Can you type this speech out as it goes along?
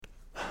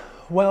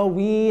Well,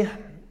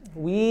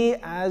 we,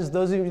 as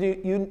those of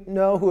you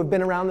know who have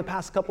been around the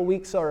past couple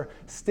weeks, are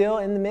still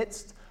in the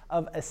midst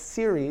of a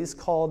series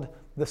called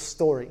The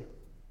Story.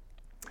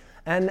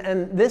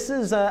 And this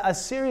is a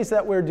series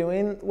that we're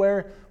doing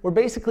where we're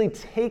basically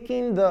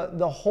taking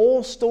the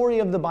whole story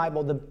of the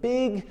Bible, the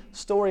big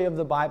story of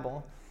the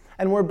Bible,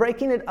 and we're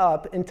breaking it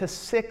up into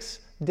 6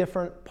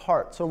 different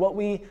parts, or what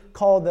we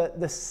call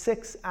the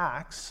 6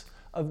 acts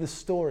of the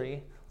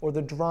story or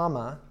the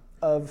drama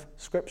of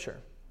Scripture.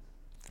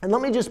 And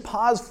let me just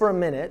pause for a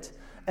minute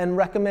and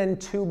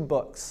recommend 2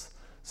 books,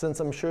 since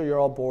I'm sure you're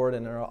all bored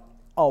and are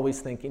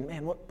always thinking,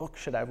 man, what book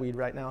should I read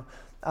right now?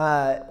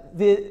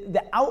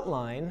 The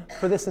outline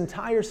for this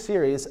entire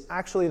series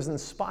actually is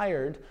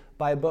inspired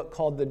by a book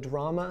called The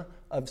Drama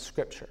of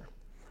Scripture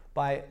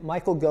by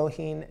Michael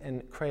Goheen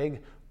and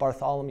Craig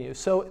Bartholomew.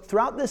 So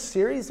throughout this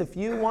series, if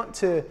you want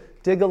to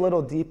dig a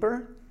little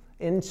deeper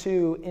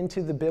into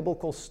the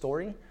biblical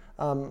story,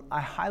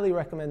 I highly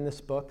recommend this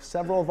book.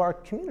 Several of our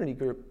community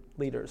group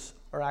leaders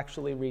are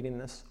actually reading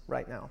this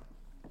right now.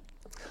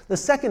 The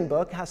second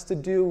book has to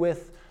do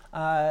with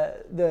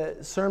the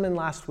sermon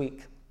last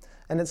week,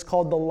 and it's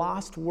called The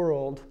Lost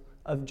World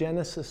of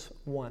Genesis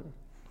 1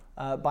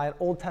 by an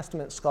Old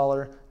Testament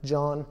scholar,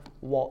 John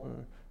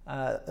Walton,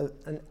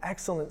 an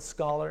excellent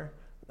scholar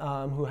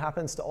who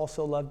happens to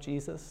also love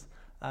Jesus.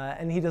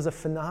 And he does a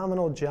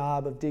phenomenal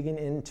job of digging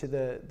into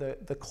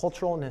the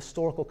cultural and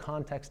historical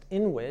context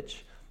in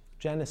which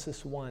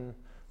Genesis 1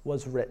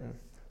 was written.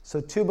 So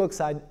 2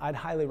 books I'd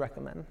highly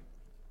recommend.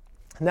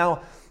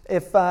 Now,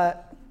 if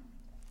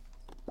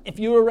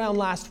you were around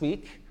last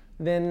week,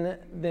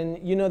 then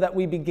you know that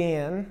we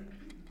began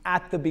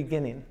at the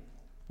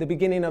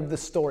beginning of the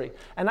story.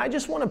 And I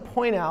just want to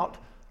point out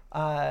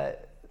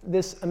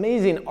this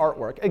amazing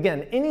artwork.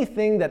 Again,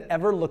 anything that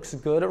ever looks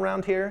good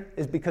around here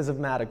is because of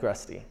Matt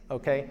Agresti,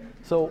 okay?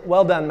 So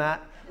well done,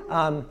 Matt.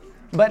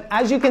 But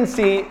as you can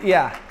see,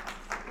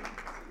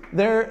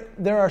 there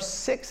are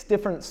 6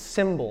 different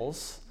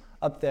symbols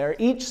up there.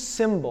 Each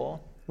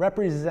symbol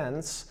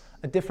represents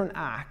a different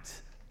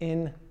act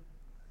in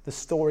the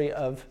story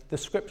of the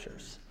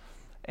Scriptures.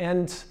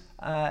 And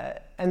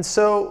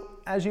so,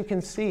 as you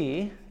can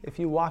see, if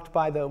you walked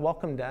by the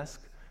welcome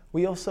desk,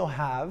 we also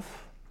have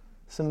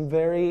some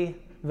very,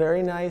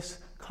 very nice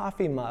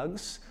coffee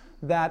mugs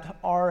that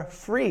are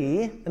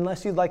free,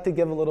 unless you'd like to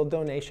give a little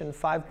donation,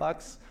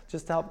 $5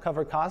 just to help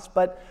cover costs,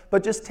 but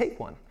just take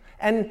one.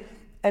 And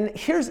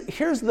here's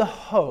the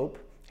hope.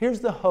 Here's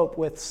the hope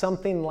with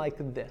something like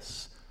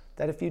this,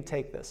 that if you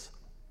take this,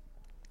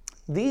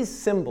 these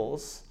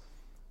symbols,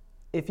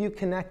 if you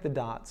connect the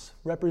dots,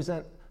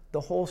 represent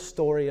the whole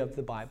story of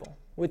the Bible,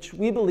 which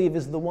we believe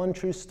is the one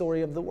true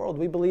story of the world.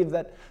 We believe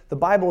that the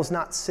Bible is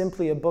not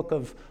simply a book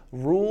of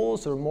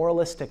rules or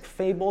moralistic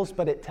fables,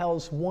 but it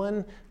tells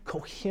one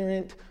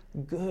coherent,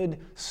 good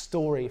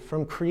story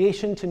from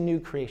creation to new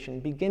creation,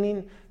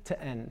 beginning to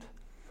end.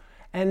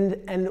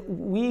 And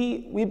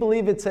we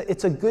believe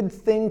it's a good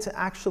thing to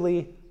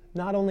actually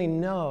not only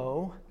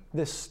know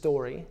this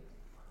story,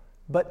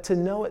 but to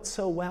know it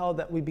so well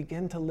that we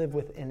begin to live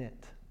within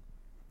it.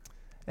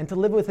 And to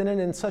live within it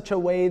in such a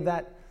way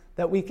that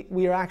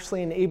we are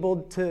actually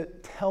enabled to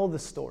tell the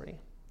story.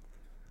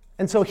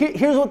 And so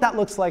here's what that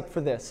looks like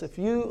for this. If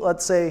you,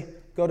 let's say,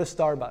 go to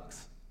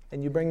Starbucks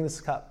and you bring this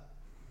cup,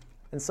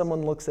 and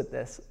someone looks at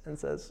this and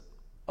says,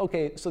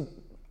 okay, so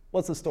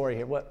what's the story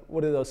here? What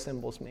do those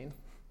symbols mean?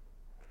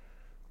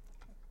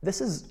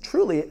 This is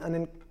truly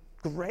a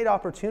great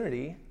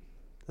opportunity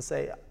to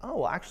say,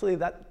 oh, actually,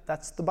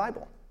 that's the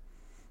Bible.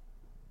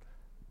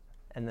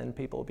 And then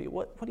people will be,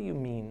 what do you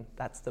mean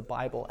that's the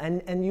Bible?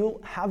 And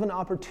you'll have an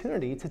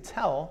opportunity to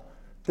tell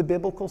the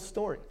biblical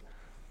story.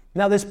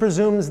 Now, this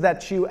presumes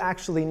that you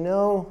actually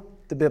know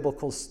the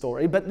biblical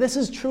story, but this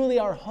is truly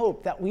our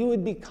hope, that we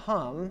would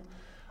become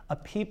a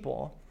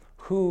people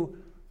who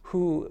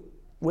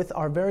with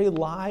our very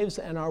lives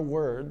and our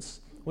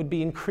words, would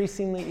be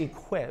increasingly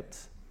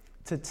equipped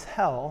to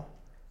tell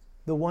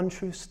the one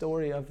true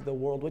story of the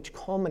world, which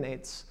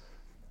culminates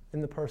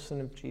in the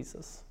person of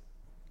Jesus.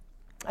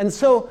 And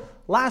so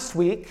last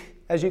week,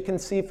 as you can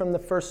see from the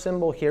first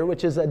symbol here,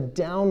 which is a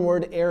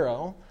downward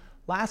arrow,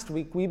 last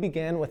week we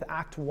began with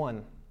Act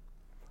 1,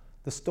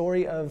 the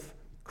story of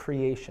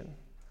creation.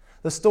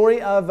 The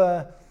story of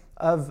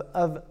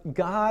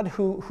God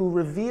who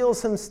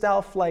reveals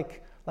himself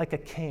like a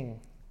king,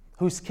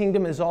 whose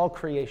kingdom is all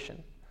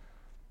creation.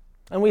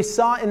 And we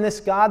saw in this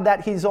God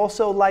that he's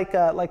also like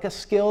a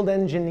skilled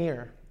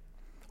engineer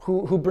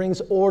who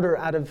brings order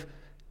out of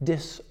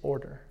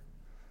disorder.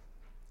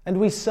 And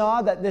we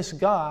saw that this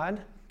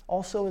God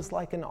also is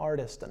like an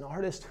artist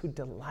who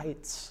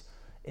delights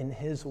in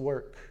his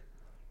work.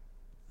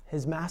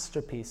 His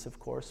masterpiece, of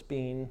course,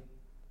 being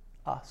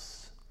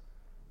us,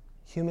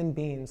 human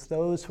beings,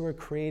 those who are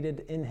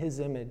created in his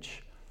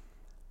image.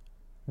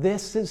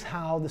 This is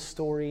how the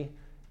story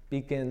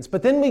begins.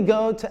 But then we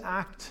go to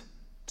Act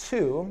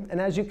 2,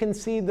 and as you can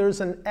see, there's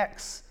an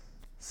X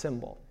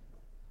symbol.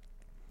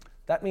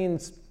 That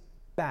means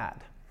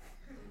bad.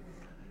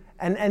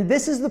 And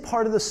this is the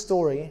part of the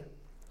story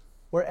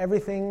where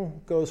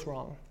everything goes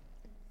wrong.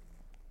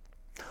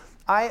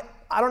 I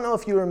don't know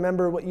if you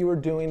remember what you were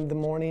doing the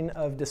morning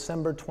of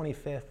December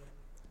 25th,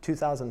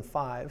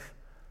 2005,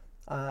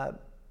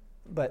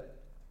 but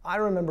I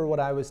remember what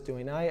I was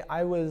doing.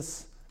 I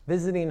was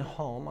visiting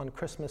home on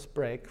Christmas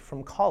break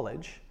from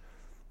college,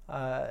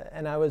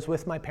 and I was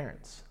with my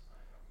parents.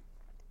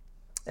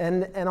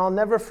 And I'll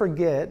never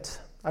forget,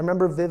 I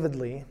remember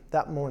vividly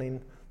that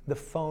morning, the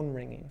phone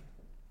ringing.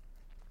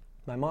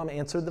 My mom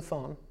answered the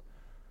phone.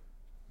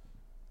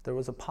 There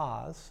was a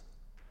pause,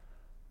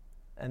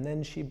 and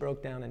then she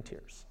broke down in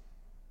tears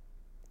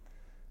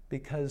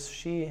because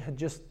she had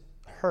just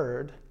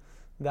heard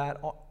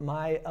that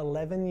my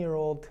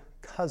 11-year-old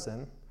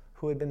cousin,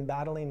 who had been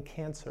battling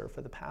cancer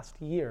for the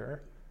past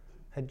year,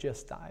 had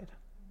just died.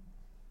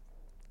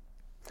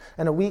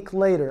 And a week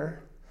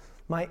later,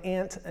 my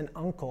aunt and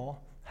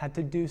uncle had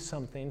to do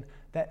something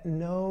that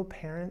no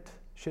parent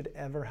should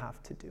ever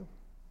have to do.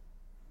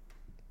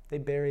 They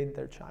buried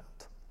their child.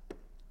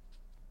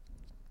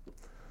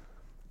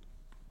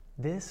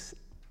 This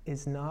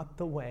is not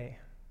the way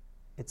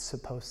it's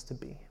supposed to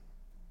be.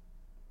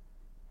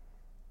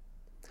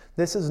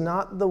 This is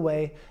not the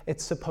way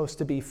it's supposed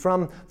to be.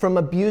 From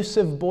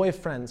abusive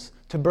boyfriends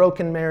to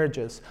broken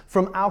marriages,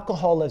 from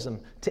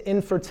alcoholism to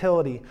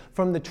infertility,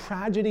 from the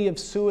tragedy of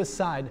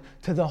suicide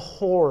to the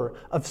horror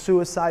of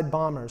suicide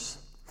bombers,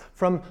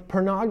 from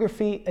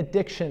pornography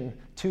addiction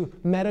to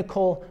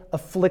medical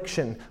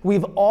affliction.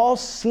 We've all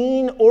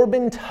seen or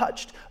been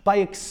touched by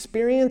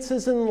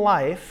experiences in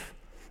life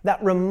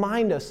that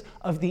remind us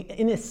of the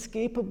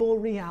inescapable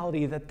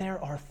reality that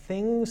there are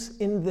things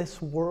in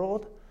this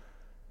world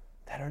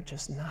that are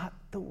just not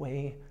the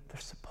way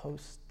they're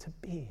supposed to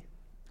be.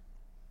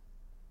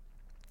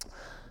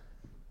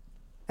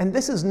 And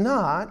this is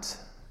not,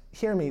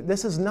 hear me,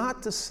 this is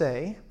not to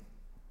say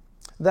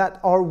that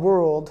our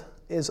world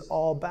is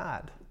all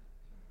bad.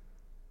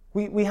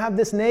 We have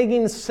this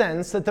nagging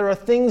sense that there are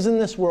things in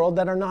this world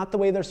that are not the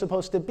way they're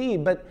supposed to be,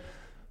 but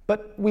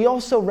we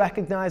also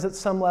recognize at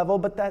some level,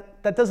 but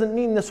that doesn't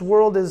mean this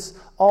world is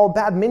all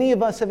bad. Many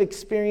of us have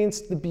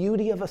experienced the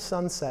beauty of a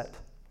sunset,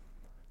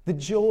 the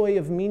joy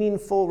of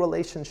meaningful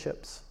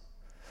relationships,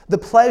 the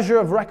pleasure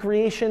of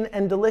recreation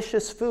and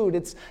delicious food.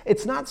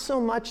 It's not so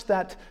much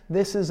that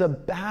this is a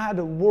bad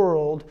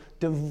world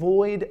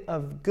devoid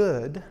of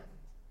good.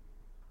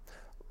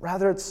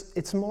 Rather,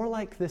 it's more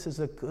like this is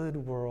a good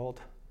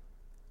world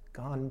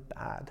gone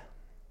bad.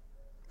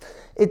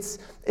 It's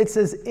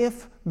as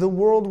if the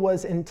world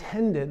was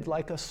intended,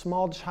 like a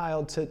small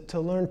child, to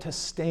learn to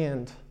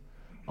stand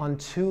on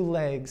two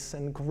legs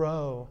and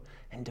grow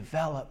and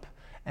develop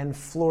and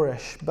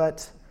flourish,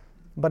 but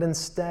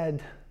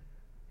instead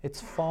it's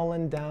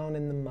fallen down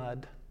in the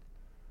mud,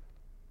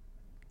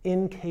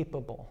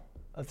 incapable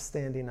of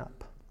standing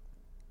up.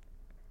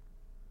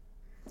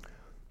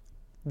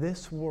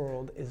 This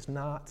world is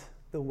not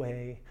the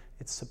way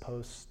it's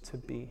supposed to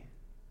be.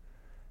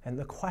 And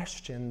the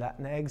question that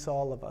nags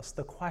all of us,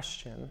 the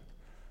question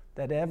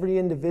that every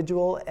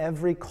individual,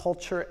 every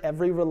culture,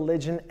 every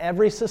religion,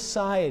 every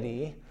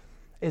society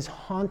is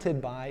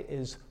haunted by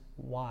is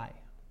why?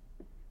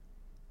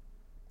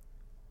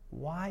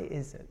 Why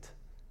is it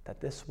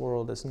that this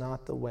world is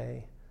not the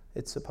way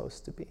it's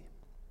supposed to be?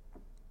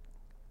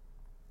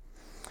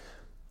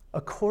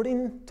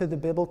 According to the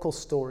biblical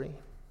story,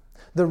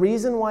 the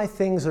reason why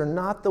things are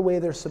not the way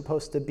they're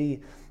supposed to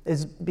be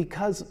is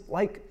because,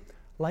 like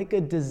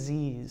a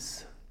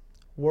disease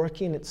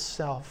working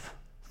itself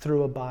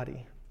through a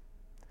body,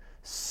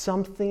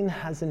 something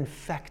has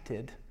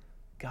infected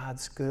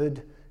God's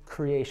good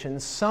creation,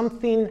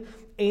 something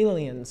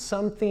alien,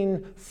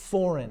 something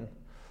foreign,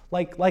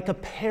 like a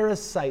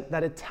parasite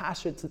that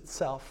attaches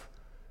itself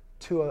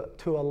to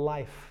a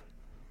life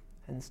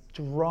and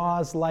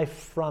draws life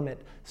from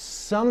it.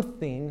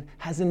 Something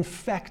has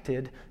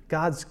infected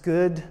God's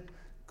good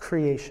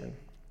creation.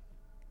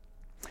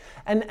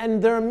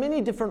 And there are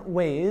many different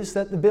ways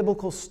that the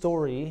biblical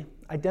story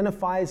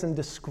identifies and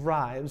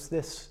describes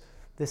this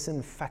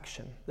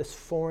infection, this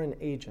foreign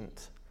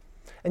agent.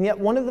 And yet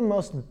one of the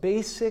most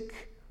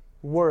basic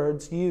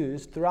words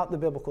used throughout the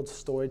biblical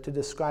story to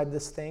describe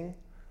this thing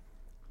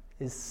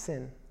is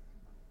sin.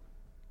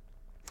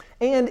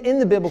 And in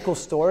the biblical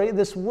story,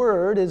 this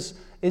word is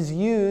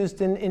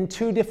used in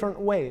two different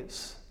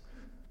ways.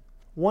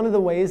 One of the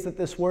ways that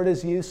this word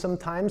is used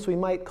sometimes we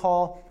might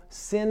call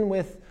sin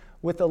with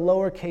a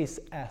lowercase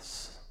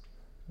s.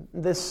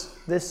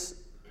 This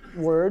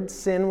word,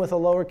 sin with a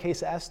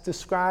lowercase s,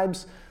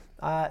 describes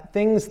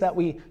things that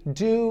we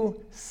do,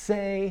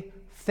 say,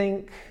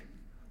 think.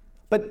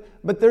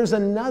 But there's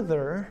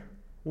another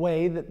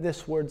way that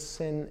this word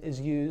sin is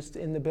used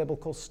in the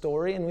biblical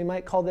story, and we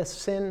might call this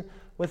sin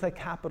with a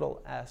capital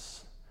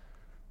S.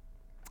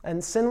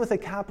 And sin with a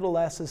capital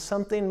S is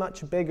something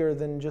much bigger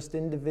than just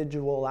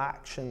individual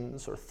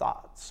actions or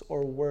thoughts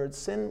or words.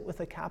 Sin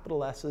with a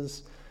capital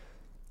S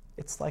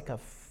it's like a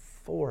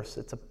force,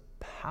 it's a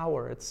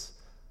power, it's,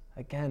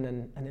 again,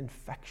 an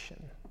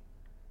infection.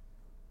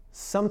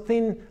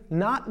 Something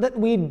not that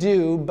we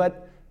do,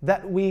 but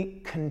that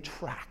we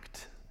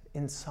contract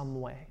in some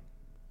way.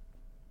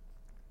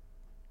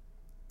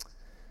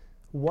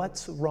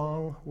 What's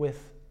wrong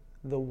with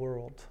the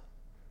world?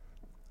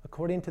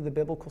 According to the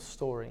biblical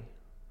story,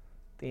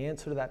 the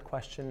answer to that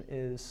question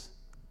is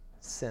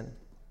sin.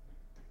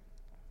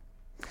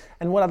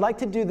 And what I'd like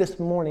to do this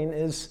morning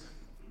is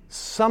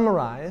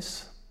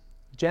summarize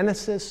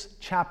Genesis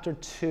chapter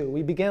 2.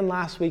 We began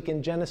last week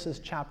in Genesis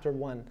chapter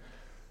 1.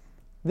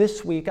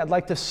 This week, I'd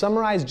like to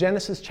summarize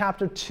Genesis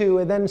chapter 2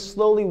 and then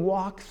slowly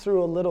walk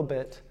through a little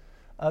bit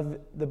of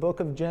the book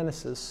of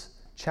Genesis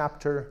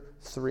chapter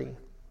 3.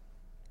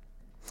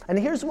 And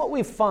here's what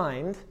we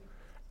find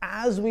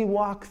as we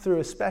walk through,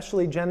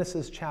 especially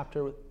Genesis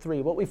chapter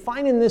 3. What we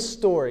find in this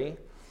story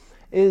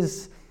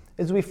is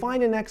we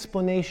find an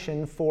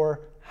explanation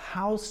for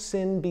how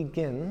sin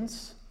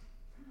begins.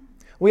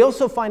 We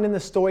also find in the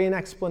story an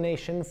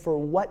explanation for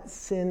what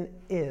sin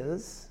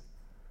is.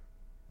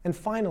 And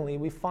finally,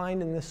 we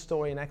find in this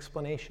story an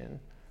explanation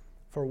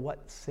for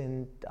what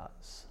sin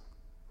does.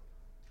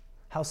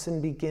 How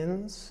sin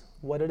begins,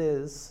 what it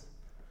is,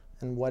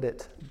 and what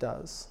it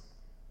does.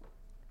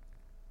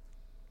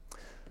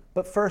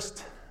 But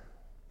first,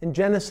 in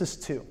Genesis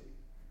 2,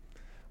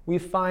 we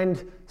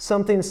find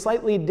something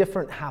slightly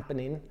different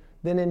happening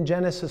than in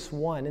Genesis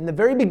 1. In the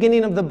very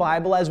beginning of the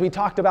Bible, as we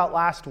talked about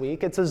last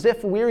week, it's as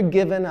if we're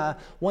given a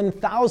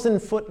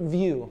 1,000-foot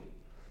view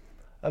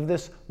of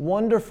this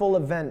wonderful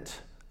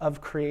event of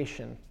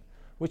creation,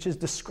 which is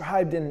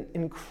described in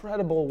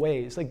incredible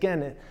ways.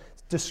 Again,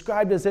 it's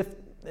described as if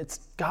it's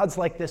God's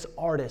like this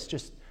artist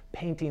just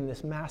painting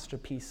this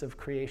masterpiece of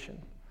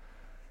creation,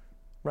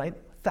 right?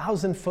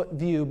 1,000-foot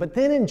view. But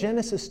then in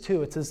Genesis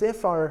 2, it's as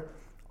if our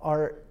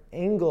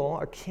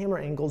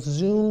camera angle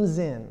zooms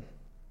in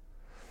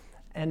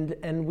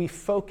and we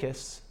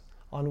focus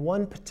on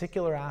one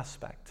particular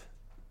aspect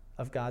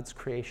of God's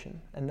creation,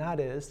 and that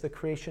is the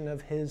creation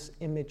of his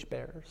image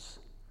bearers,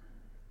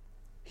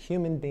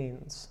 human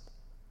beings.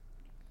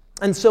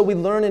 And so we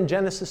learn in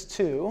Genesis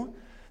 2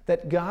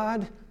 that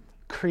God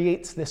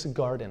creates this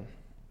garden,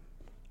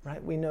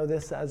 right? We know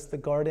this as the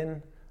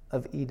Garden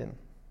of Eden.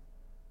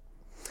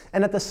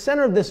 And at the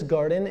center of this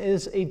garden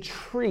is a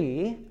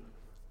tree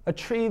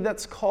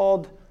that's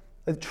called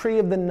a tree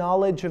of the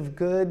knowledge of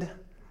good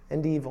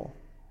and evil.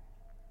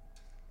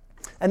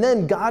 And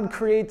then God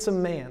creates a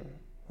man,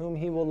 whom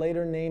he will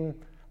later name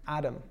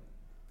Adam.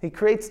 He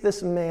creates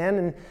this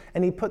man,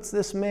 and he puts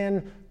this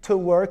man to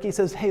work. He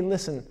says, hey,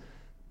 listen,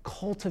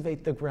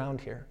 cultivate the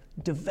ground here.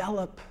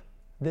 Develop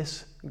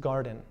this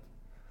garden,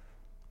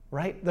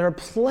 right? There are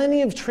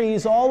plenty of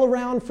trees all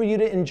around for you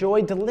to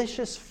enjoy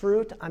delicious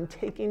fruit. I'm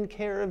taking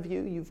care of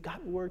you. You've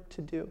got work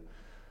to do.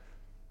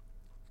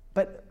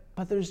 But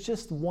there's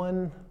just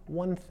one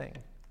thing.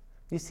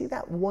 You see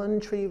that one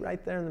tree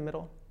right there in the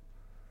middle?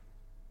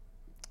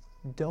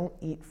 Don't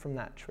eat from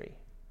that tree.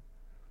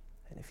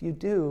 And if you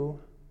do,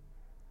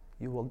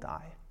 you will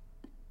die.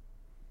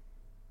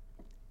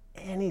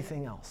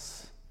 Anything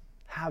else,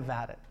 have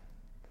at it.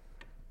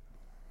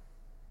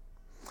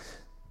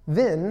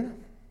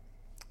 Then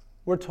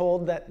we're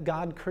told that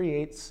God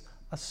creates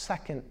a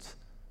second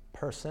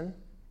person,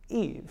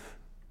 Eve,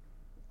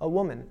 a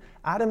woman.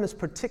 Adam is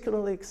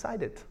particularly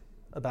excited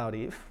about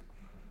Eve.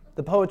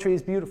 The poetry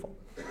is beautiful.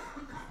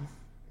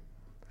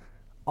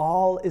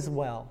 All is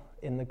well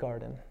in the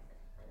garden.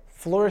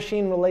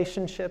 Flourishing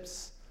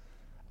relationships,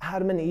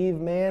 Adam and Eve,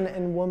 man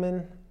and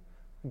woman,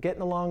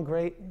 getting along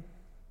great.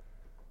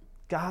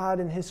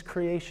 God and his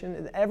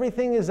creation,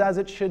 everything is as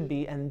it should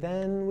be. And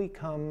then we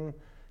come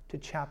to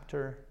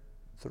chapter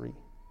 3.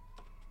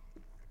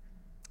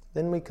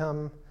 Then we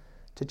come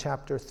to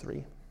chapter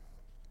 3.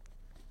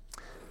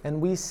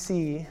 And we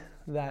see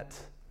that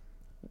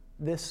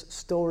this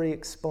story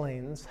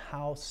explains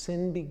how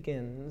sin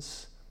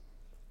begins,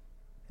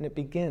 and it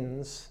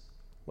begins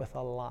with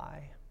a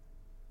lie.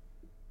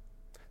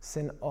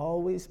 Sin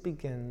always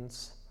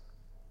begins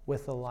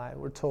with a lie.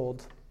 We're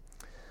told,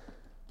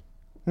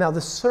 now the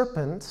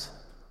serpent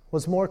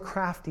was more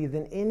crafty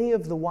than any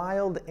of the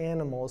wild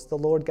animals the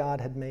Lord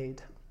God had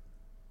made.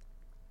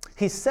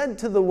 He said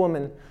to the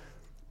woman,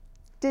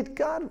 did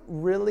God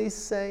really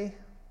say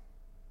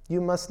you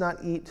must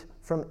not eat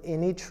from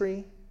any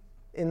tree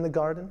in the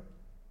garden?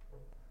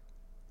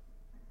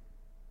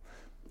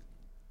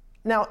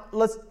 Now,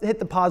 let's hit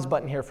the pause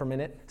button here for a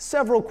minute.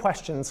 Several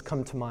questions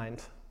come to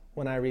mind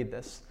when I read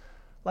this.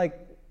 Like,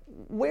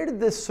 where did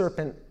this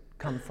serpent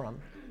come from?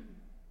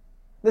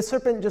 The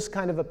serpent just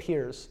kind of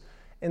appears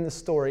in the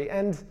story.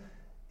 And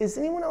is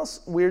anyone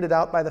else weirded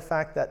out by the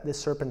fact that this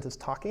serpent is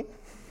talking?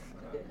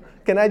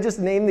 Can I just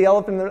name the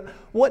elephant in the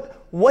room?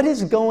 What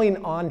is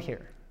going on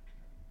here?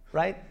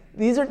 Right?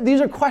 These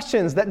are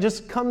questions that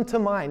just come to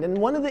mind. And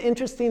one of the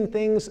interesting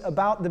things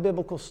about the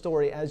biblical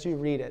story as you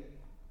read it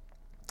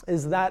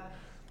is that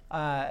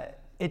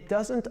it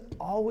doesn't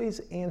always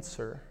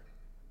answer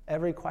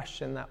every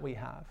question that we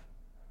have.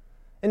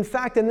 In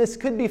fact, and this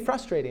could be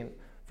frustrating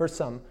for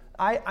some,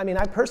 I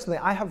personally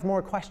have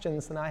more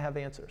questions than I have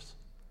answers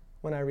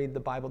when I read the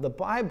Bible. The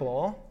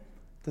Bible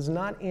does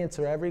not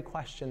answer every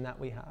question that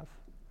we have.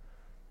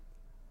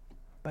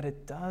 but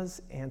it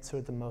does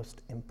answer the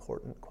most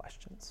important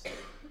questions.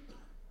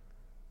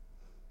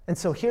 And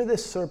so here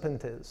this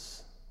serpent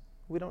is.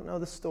 We don't know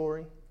the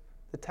story.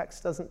 The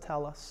text doesn't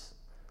tell us.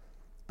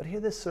 But here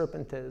this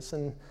serpent is.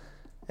 And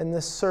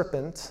this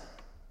serpent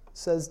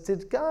says,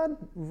 did God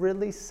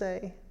really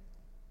say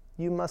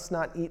you must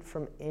not eat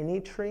from any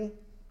tree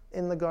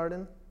in the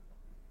garden?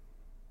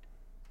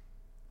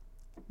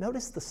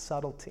 Notice the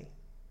subtlety.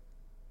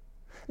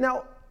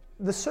 Now,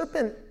 the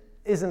serpent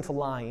isn't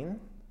lying.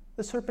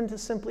 The serpent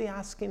is simply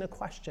asking a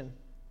question.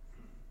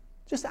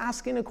 Just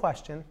asking a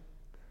question.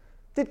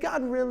 Did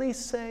God really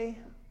say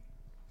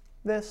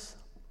this?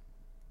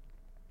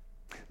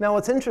 Now,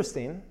 what's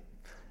interesting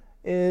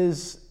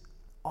is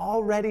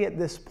already at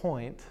this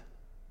point,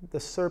 the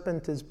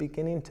serpent is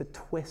beginning to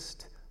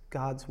twist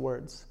God's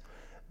words.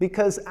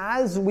 Because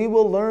as we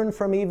will learn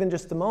from even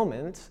just a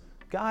moment,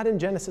 God in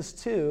Genesis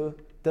 2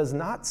 does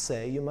not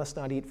say you must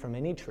not eat from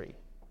any tree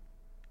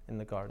in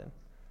the garden.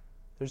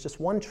 There's just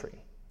one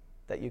tree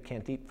that you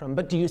can't eat from.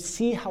 But do you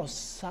see how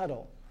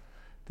subtle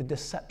the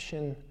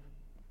deception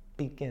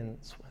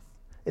begins with?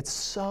 It's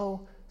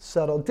so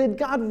subtle. Did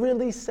God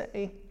really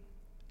say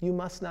you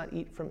must not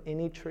eat from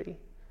any tree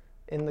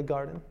in the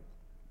garden?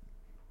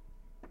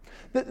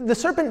 The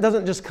serpent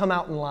doesn't just come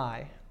out and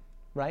lie,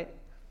 right?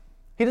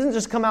 He doesn't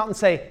just come out and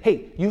say,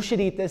 hey, you should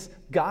eat this.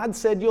 God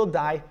said you'll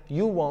die.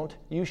 You won't.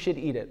 You should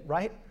eat it,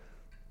 right?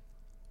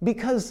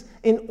 Because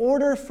in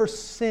order for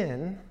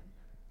sin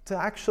to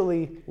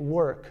actually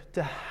work,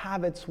 to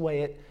have its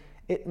way,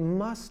 it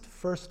must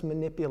first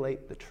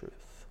manipulate the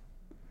truth.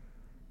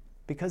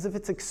 Because if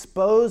it's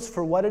exposed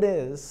for what it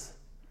is,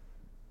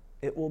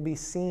 it will be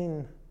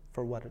seen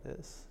for what it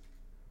is.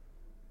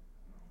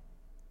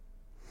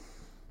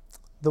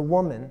 The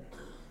woman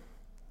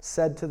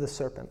said to the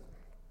serpent,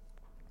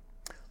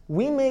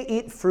 we may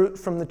eat fruit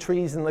from the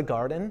trees in the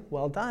garden.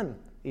 Well done,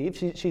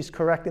 Eve. She's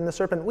correcting the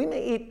serpent. We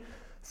may eat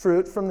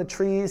fruit from the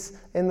trees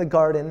in the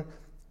garden,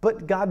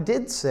 but God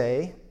did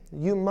say,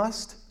 you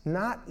must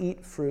not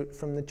eat fruit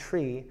from the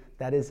tree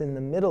that is in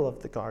the middle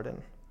of the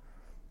garden.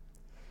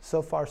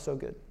 So far, so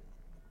good.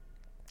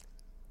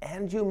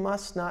 And you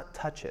must not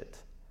touch it,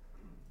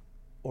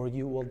 or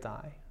you will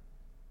die.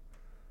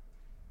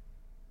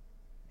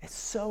 It's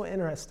so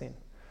interesting.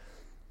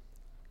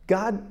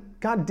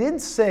 God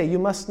did say you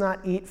must not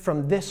eat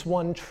from this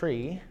one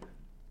tree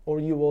or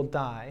you will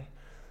die.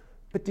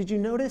 But did you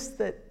notice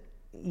that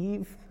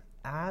Eve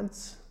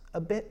adds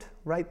a bit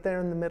right there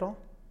in the middle?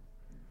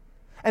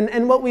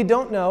 And what we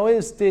don't know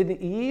is,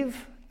 did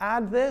Eve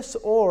add this,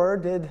 or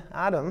did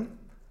Adam,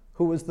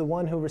 who was the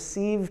one who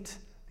received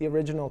the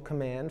original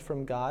command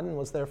from God and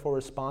was therefore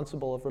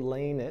responsible of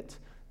relaying it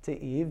to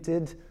Eve,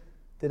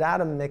 did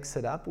Adam mix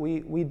it up?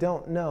 We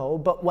don't know.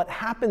 But what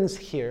happens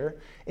here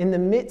in the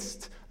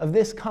midst of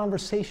this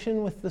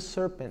conversation with the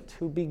serpent,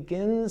 who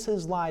begins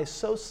his lie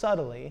so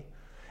subtly,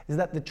 is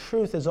that the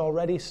truth is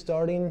already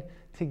starting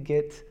to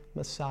get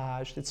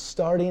massaged. It's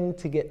starting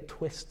to get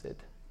twisted.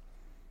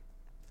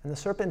 And the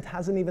serpent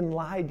hasn't even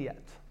lied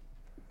yet.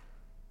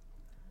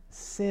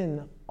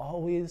 Sin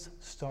always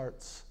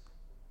starts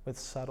with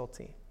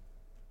subtlety.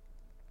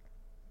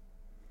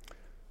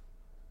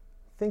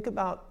 Think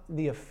about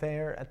the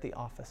affair at the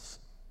office.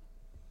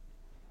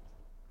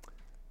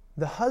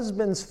 The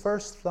husband's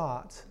first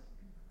thought,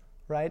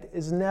 right,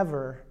 is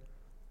never,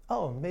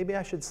 oh, maybe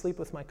I should sleep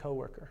with my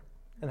coworker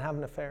and have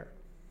an affair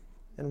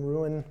and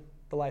ruin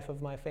the life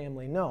of my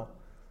family. No,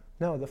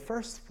 the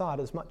first thought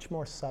is much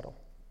more subtle.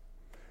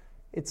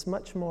 It's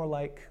much more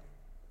like,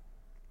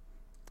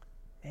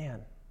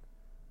 man,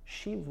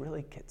 she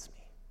really gets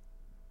me.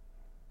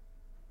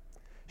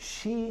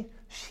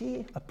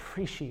 She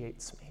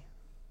appreciates me.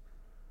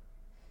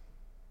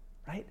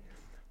 Right?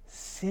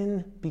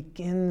 Sin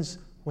begins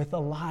with a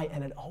lie,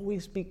 and it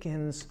always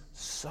begins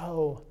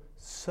so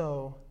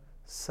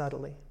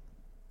subtly.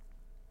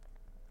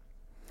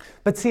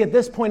 But see, at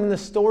this point in the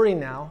story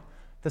now,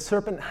 the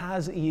serpent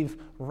has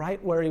Eve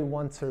right where he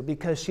wants her,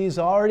 because she's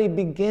already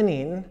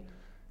beginning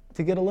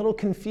to get a little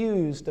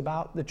confused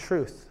about the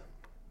truth.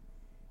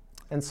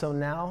 And so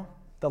now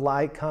the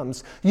lie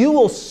comes. You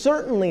will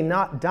certainly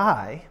not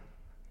die,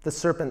 the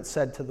serpent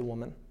said to the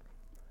woman.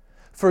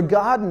 For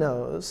God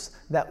knows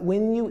that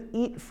when you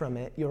eat from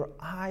it, your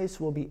eyes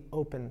will be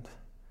opened,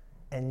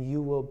 and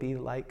you will be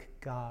like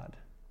God,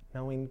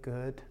 knowing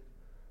good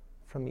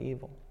from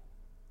evil.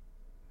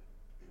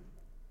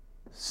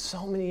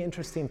 So many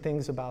interesting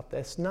things about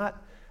this.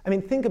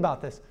 Think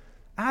about this.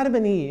 Adam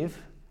and Eve,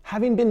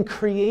 having been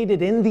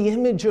created in the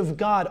image of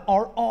God,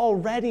 are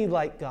already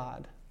like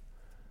God.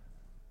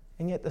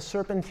 And yet the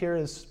serpent here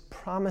is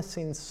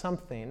promising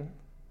something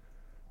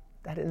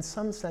that in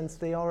some sense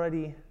they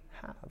already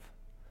have.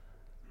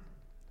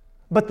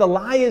 But the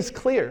lie is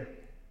clear,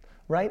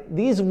 right?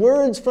 These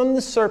words from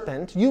the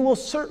serpent, you will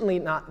certainly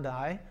not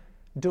die,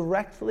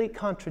 directly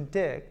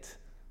contradict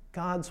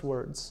God's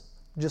words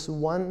just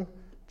one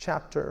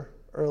chapter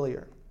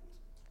earlier.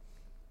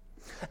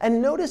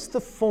 And notice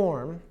the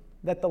form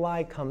that the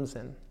lie comes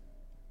in.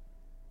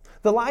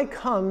 The lie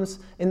comes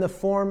in the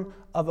form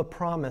of a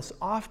promise.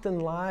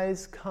 Often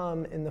lies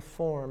come in the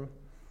form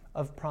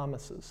of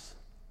promises.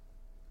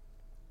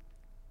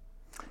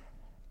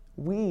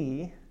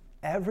 We,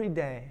 every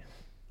day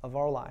of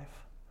our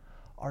life,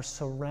 are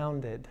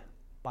surrounded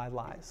by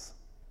lies.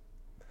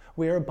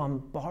 We are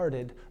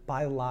bombarded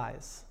by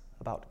lies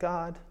about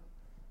God,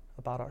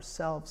 about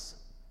ourselves,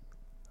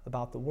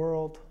 about the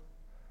world.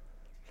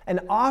 And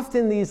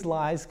often these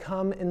lies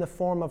come in the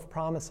form of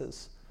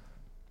promises.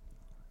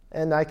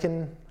 And I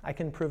can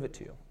prove it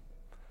to you.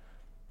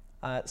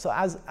 So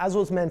as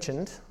was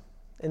mentioned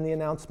in the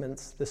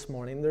announcements this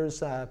morning,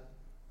 there's a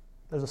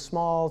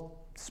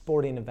small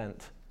sporting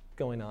event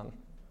going on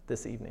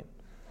this evening.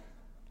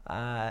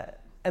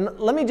 And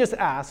let me just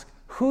ask,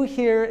 who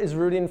here is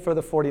rooting for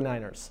the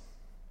 49ers?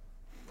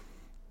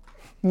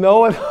 No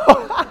one?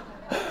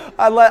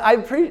 I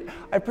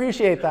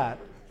appreciate that.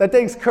 That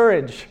takes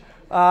courage.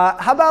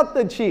 How about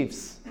the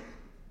Chiefs?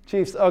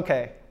 Chiefs,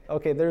 okay,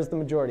 there's the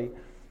majority.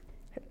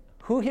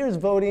 Who here is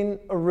voting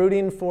or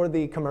rooting for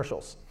the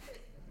commercials?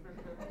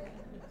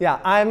 Yeah,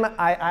 I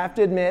have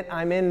to admit,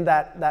 I'm in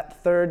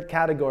that third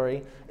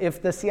category.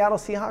 If the Seattle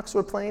Seahawks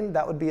were playing,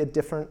 that would be a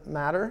different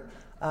matter,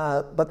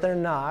 but they're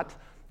not.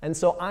 And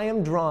so I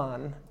am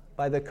drawn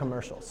by the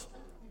commercials.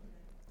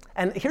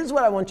 And here's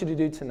what I want you to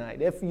do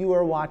tonight. If you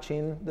are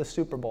watching the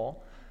Super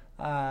Bowl,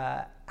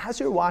 as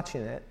you're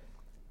watching it,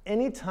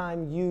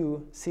 anytime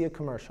you see a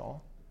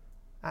commercial,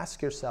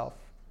 ask yourself,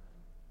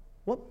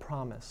 what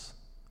promise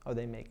are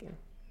they making?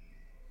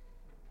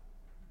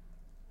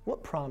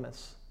 What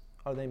promise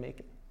are they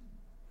making?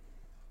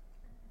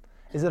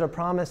 Is it a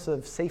promise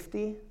of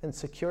safety and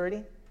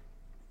security?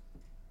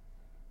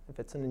 If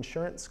it's an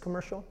insurance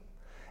commercial?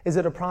 Is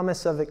it a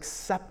promise of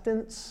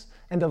acceptance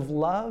and of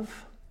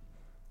love?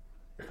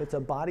 If it's a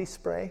body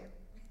spray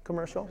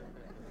commercial?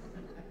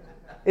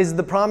 Is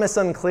the promise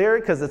unclear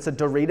because it's a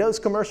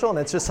Doritos commercial and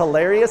it's just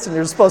hilarious and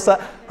you're supposed to,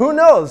 who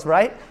knows,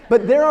 right?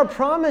 But there are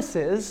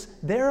promises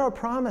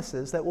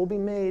that will be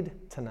made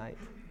tonight.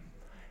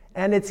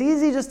 And it's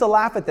easy just to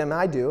laugh at them.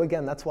 I do.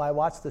 Again, that's why I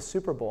watch the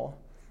Super Bowl.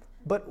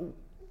 But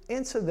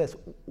answer this.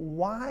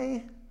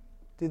 Why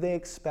do they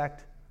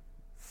expect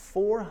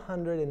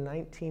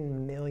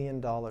 $419 million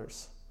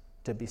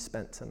to be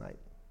spent tonight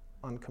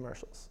on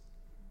commercials?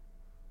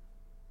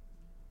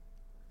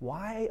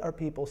 Why are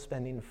people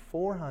spending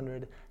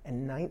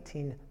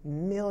 $419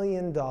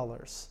 million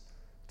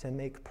to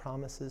make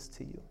promises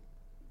to you?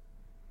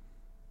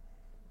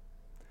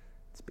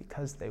 It's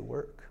because they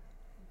work.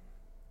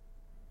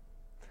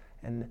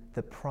 And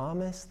the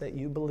promise that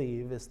you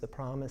believe is the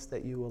promise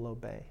that you will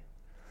obey.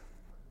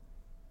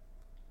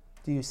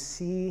 Do you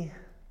see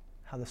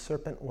how the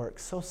serpent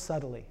works so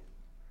subtly?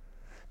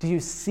 Do you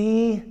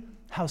see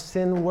how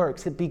sin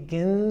works? It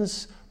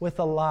begins with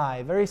a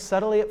lie, very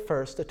subtly at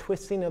first, a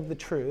twisting of the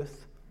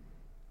truth,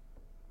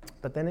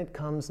 but then it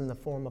comes in the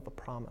form of a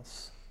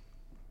promise.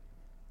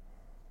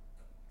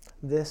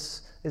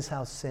 This is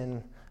how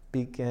sin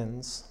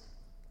begins.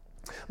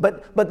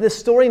 But this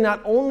story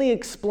not only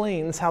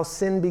explains how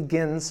sin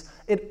begins,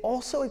 it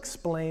also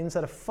explains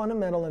at a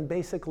fundamental and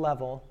basic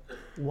level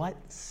what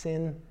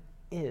sin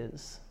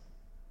is.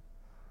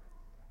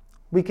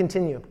 We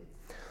continue.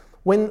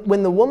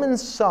 When the woman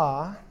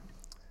saw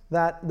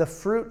that the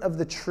fruit of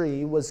the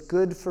tree was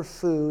good for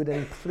food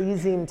and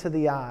pleasing to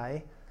the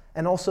eye,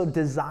 and also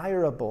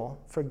desirable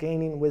for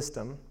gaining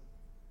wisdom,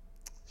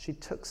 she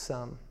took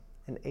some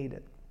and ate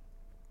it.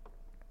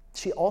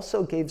 She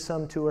also gave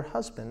some to her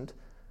husband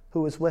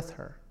who was with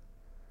her,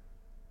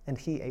 and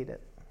he ate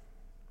it.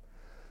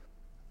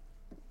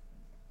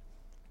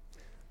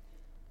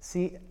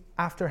 See,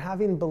 after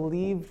having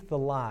believed the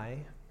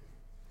lie,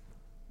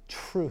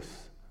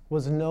 truth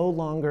was no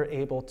longer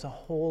able to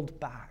hold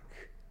back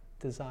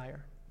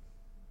desire.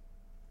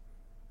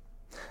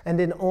 And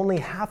in only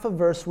half a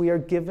verse, we are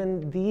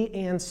given the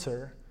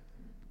answer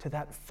to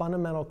that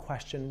fundamental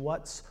question,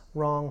 what's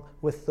wrong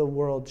with the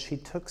world? She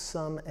took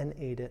some and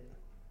ate it.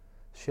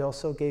 She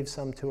also gave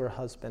some to her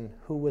husband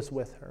who was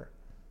with her,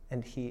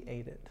 and he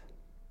ate it.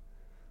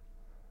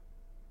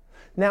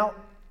 Now,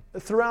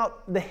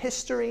 throughout the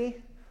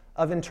history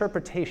of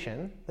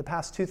interpretation, the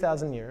past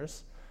 2,000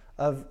 years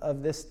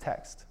of this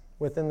text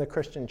within the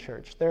Christian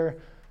church,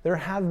 there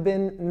have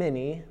been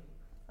many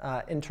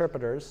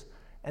interpreters,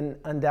 and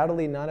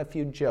undoubtedly not a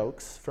few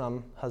jokes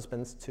from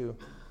husbands to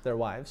their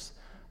wives,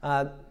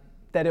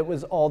 that it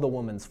was all the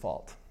woman's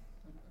fault,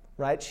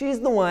 right? She's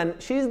the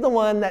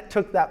one that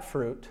took that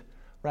fruit,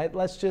 right?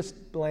 Let's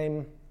just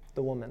blame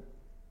the woman.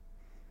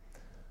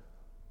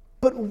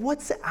 But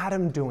what's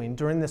Adam doing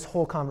during this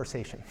whole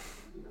conversation?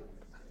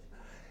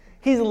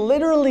 He's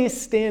literally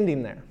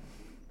standing there.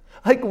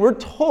 Like, we're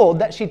told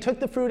that she took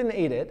the fruit and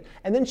ate it,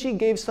 and then she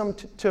gave some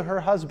to her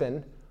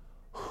husband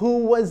who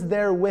was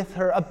there with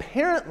her.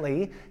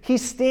 Apparently,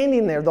 he's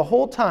standing there the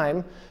whole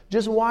time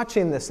just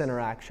watching this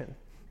interaction.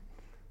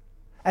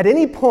 At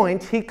any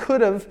point, he could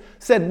have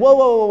said,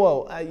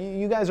 whoa,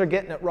 you guys are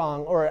getting it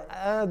wrong, or,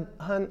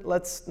 hun,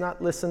 let's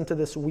not listen to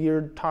this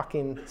weird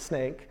talking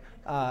snake.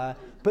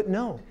 But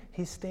no,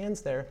 he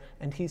stands there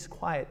and he's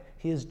quiet.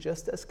 He is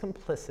just as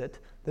complicit.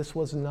 This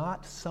was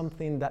not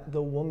something that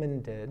the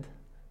woman did.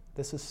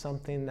 This is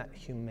something that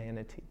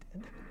humanity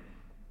did.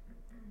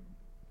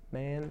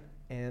 Man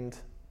and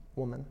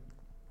woman.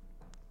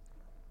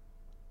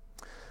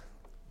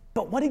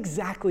 But what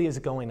exactly is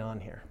going on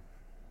here?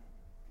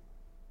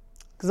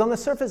 Because on the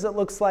surface, it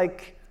looks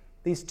like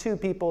these two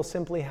people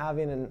simply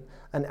having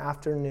an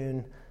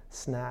afternoon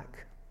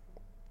snack.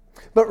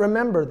 But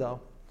remember,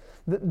 though,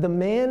 the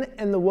man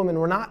and the woman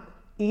were not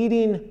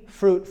eating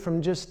fruit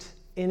from just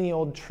any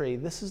old tree.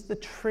 This is the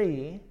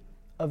tree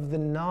of the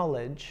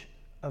knowledge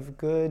of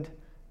good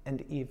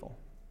and evil.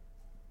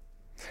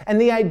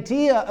 And the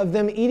idea of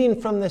them eating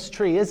from this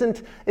tree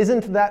isn't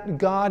that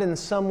God in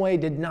some way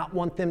did not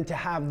want them to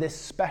have this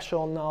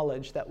special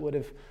knowledge that would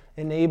have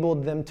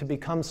enabled them to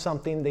become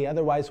something they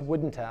otherwise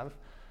wouldn't have.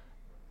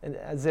 And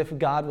as if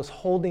God was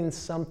holding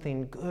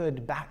something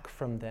good back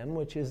from them,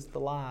 which is the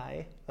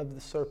lie of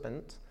the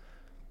serpent.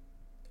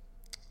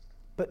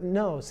 But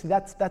no, see,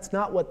 that's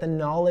not what the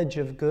knowledge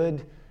of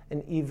good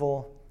and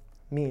evil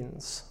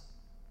means.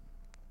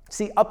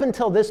 See, up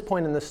until this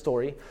point in the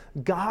story,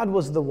 God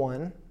was the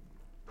one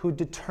who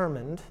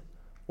determined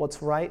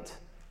what's right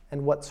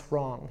and what's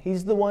wrong.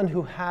 He's the one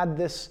who had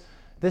this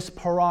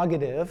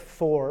prerogative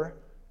for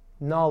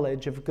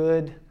knowledge of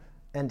good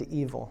and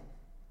evil.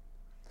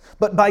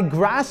 But by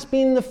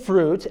grasping the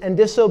fruit and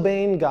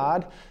disobeying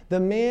God, the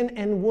man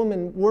and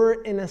woman were,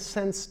 in a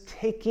sense,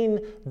 taking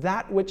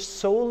that which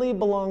solely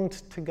belonged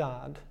to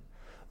God,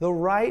 the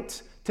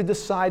right to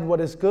decide what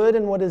is good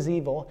and what is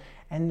evil,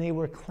 and they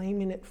were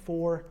claiming it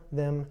for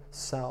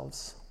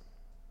themselves.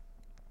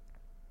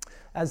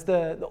 As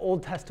the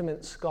Old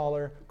Testament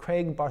scholar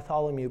Craig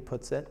Bartholomew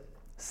puts it,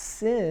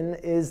 sin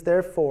is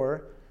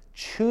therefore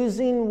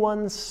choosing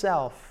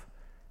oneself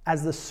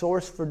as the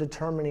source for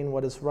determining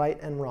what is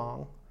right and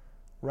wrong,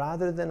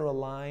 rather than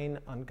relying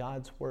on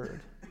God's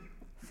word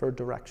for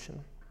direction.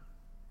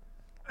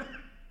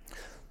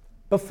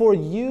 Before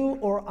you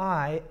or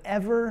I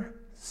ever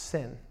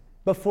sin,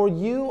 before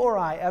you or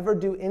I ever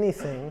do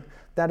anything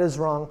that is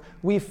wrong,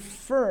 we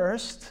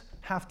first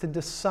have to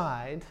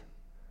decide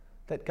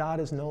that God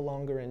is no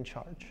longer in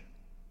charge.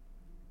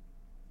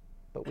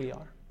 But we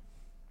are.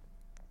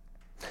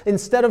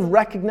 Instead of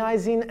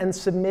recognizing and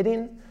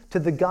submitting to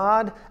the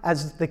God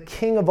as the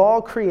King of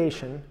all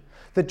creation,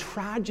 the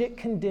tragic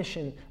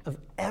condition of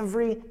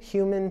every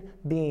human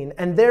being,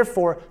 and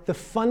therefore the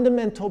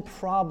fundamental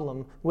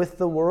problem with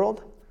the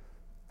world,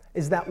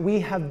 is that we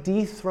have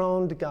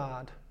dethroned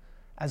God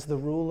as the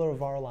ruler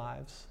of our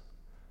lives,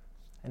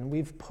 and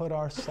we've put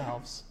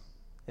ourselves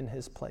in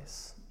his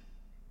place.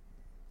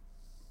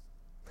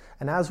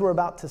 And as we're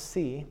about to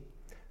see,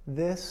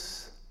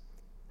 this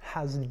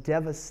has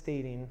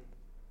devastating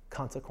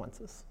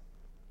consequences.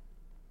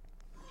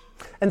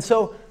 And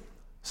so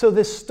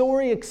this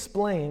story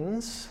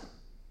explains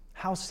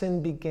how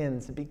sin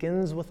begins. It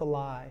begins with a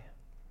lie,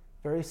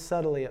 very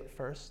subtly at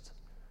first,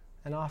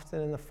 and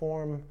often in the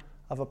form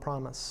of a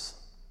promise.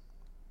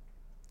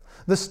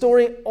 The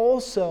story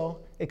also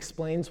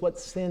explains what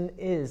sin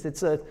is.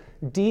 It's a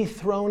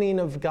dethroning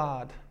of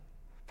God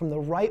from the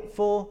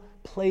rightful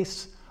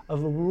place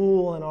of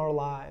rule in our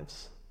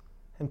lives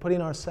and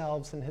putting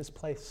ourselves in his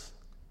place.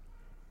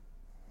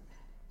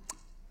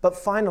 But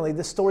finally,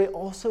 the story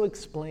also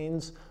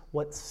explains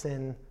what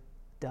sin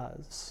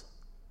does.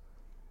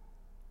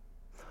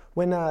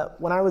 When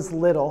I was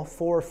little,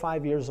 4 or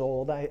 5 years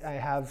old, I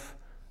have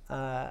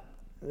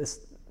this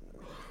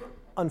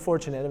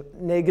unfortunate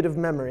negative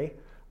memory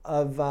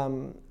of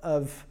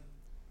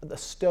the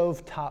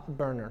stovetop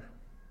burner,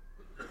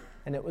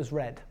 and it was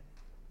red.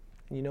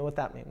 And you know what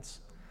that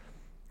means.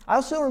 I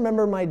also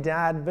remember my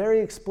dad very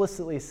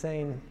explicitly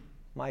saying,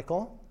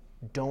 "Michael,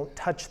 don't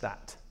touch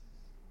that."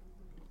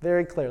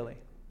 Very clearly.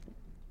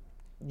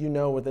 You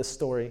know where this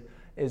story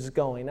is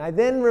going. I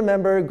then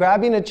remember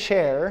grabbing a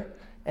chair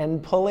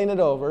and pulling it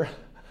over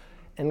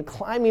and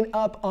climbing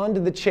up onto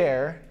the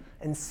chair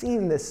and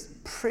seeing this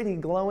pretty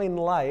glowing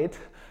light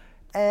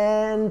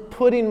and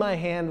putting my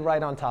hand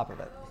right on top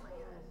of it.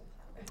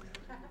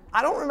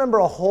 I don't remember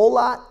a whole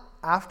lot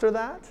after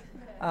that,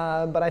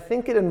 but I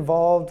think it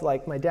involved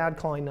like my dad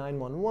calling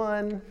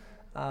 911.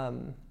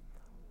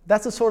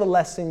 That's a sort of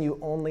lesson you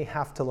only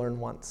have to learn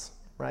once,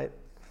 right?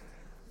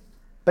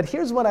 But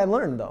here's what I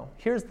learned, though.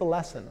 Here's the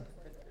lesson.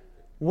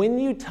 When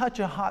you touch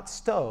a hot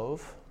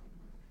stove,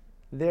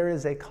 there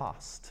is a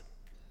cost.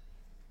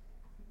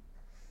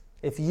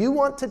 If you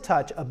want to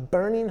touch a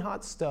burning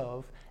hot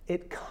stove,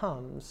 it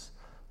comes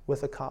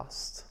with a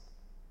cost.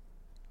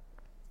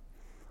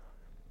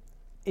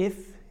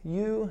 If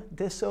you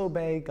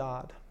disobey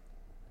God,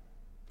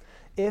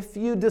 if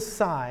you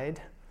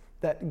decide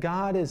that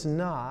God is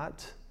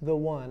not the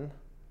one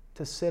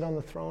to sit on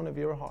the throne of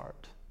your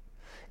heart,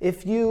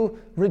 if you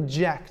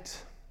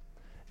reject,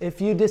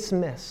 if you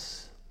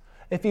dismiss,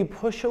 if you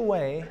push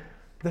away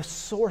the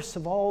source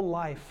of all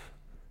life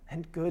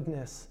and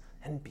goodness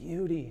and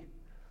beauty,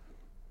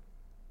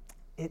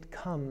 it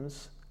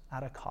comes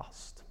at a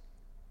cost.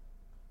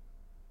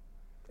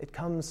 It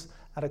comes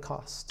at a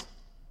cost.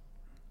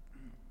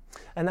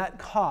 And that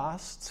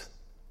cost,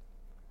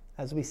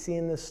 as we see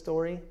in this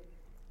story,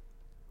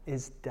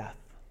 is death.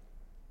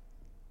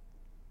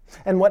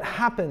 And what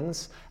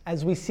happens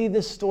as we see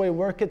this story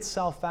work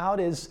itself out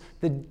is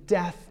the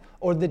death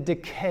or the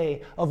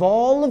decay of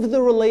all of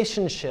the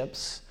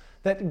relationships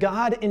that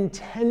God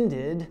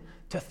intended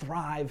to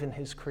thrive in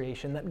his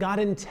creation, that God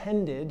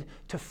intended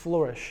to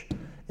flourish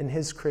in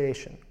his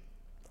creation.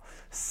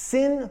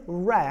 Sin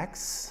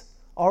wrecks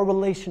our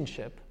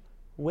relationship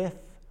with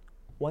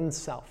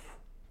oneself.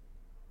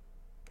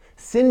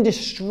 Sin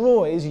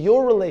destroys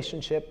your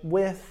relationship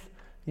with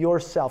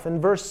yourself. In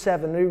verse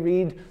 7, we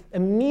read,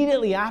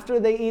 immediately after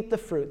they eat the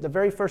fruit, the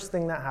very first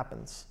thing that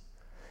happens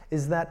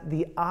is that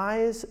the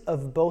eyes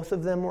of both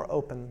of them were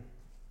open,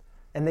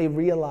 and they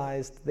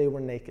realized they were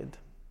naked.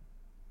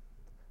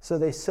 So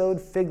they sewed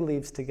fig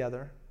leaves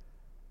together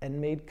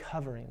and made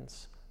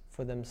coverings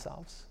for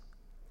themselves.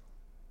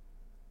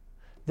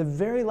 The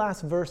very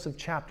last verse of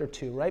chapter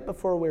 2, right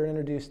before we're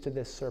introduced to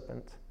this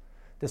serpent,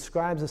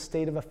 describes a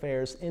state of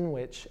affairs in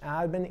which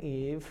Adam and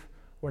Eve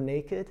were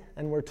naked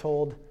and were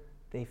told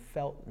they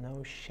felt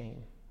no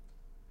shame.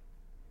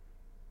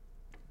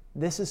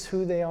 This is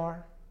who they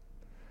are,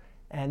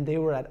 and they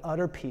were at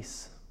utter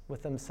peace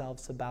with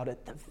themselves about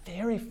it. The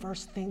very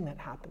first thing that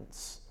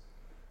happens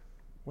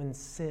when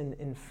sin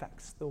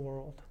infects the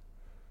world,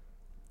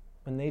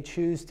 when they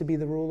choose to be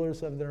the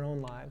rulers of their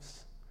own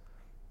lives,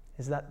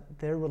 is that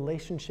their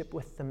relationship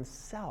with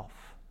themselves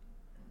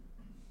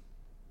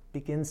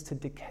begins to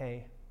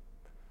decay,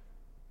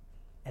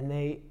 and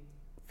they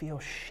feel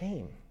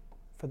shame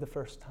for the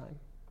first time.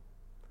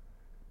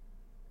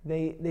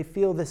 They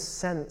feel this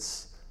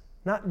sense,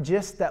 not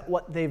just that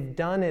what they've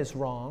done is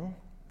wrong,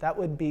 that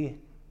would be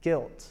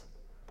guilt,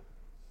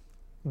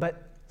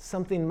 but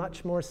something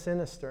much more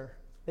sinister.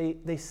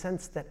 They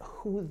sense that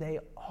who they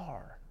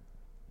are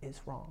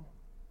is wrong.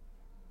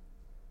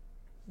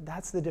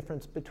 That's the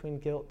difference between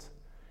guilt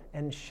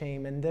and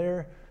shame. And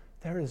there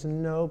is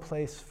no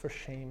place for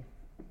shame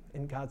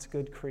in God's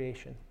good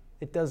creation.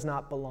 It does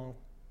not belong.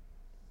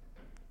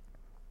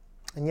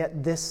 And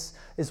yet this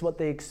is what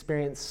they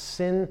experience.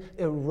 Sin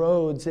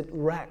erodes, it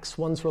wrecks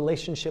one's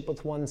relationship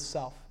with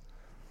oneself.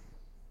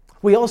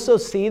 We also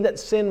see that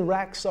sin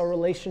wrecks our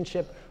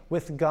relationship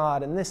with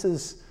God. And this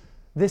is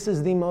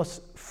the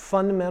most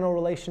fundamental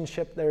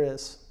relationship there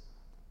is.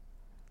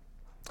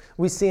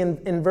 We see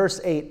in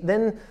verse 8,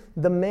 then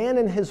the man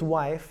and his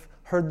wife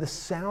heard the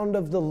sound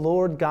of the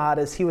Lord God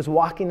as he was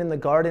walking in the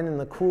garden in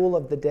the cool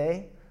of the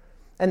day,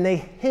 and they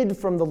hid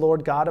from the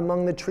Lord God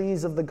among the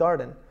trees of the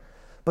garden.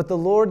 But the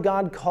Lord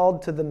God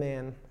called to the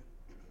man,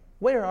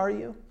 "Where are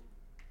you?"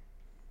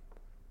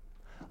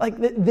 Like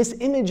this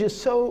image is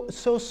so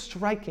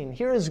striking.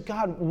 Here is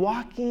God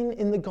walking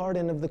in the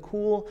garden of the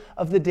cool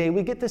of the day.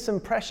 We get this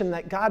impression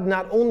that God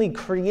not only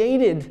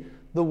created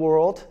the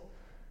world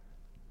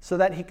so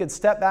that he could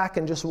step back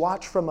and just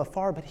watch from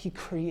afar, but he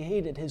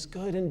created his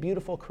good and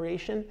beautiful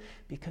creation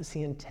because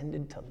he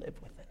intended to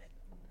live within it.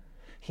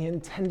 He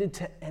intended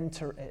to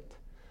enter it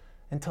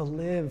and to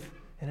live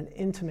in an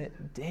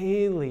intimate,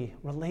 daily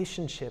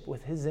relationship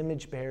with his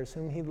image bearers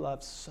whom he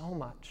loves so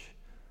much.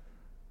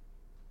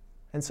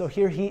 And so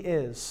here he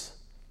is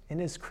in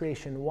his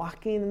creation,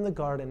 walking in the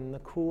garden in the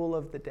cool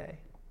of the day.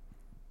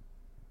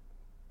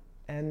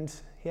 And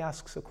he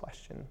asks a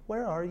question,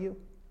 "Where are you?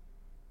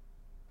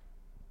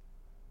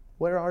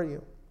 Where are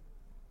you?"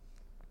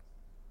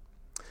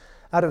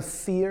 Out of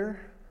fear,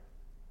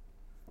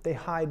 they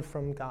hide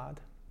from God.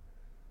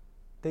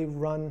 They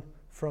run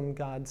from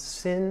God.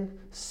 Sin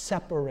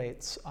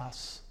separates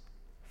us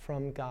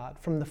from God,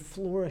 from the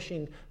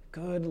flourishing,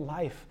 good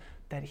life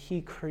that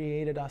he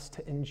created us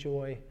to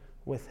enjoy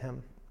with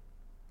him.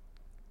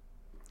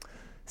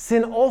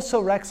 Sin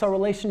also wrecks our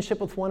relationship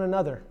with one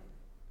another.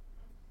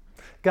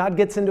 God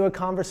gets into a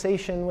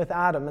conversation with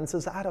Adam and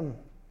says, "Adam,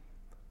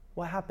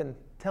 what happened?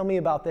 Tell me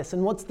about this."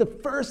 And what's the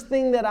first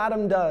thing that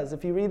Adam does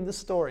if you read the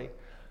story?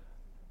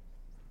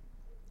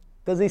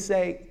 Does he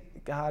say,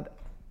 "God,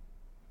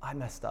 I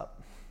messed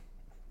up.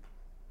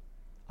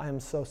 I am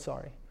so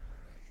sorry"?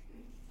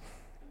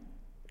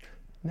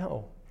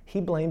 No,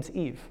 he blames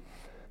Eve.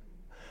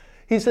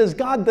 He says,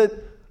 "God,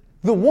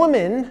 the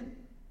woman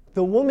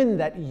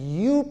that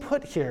you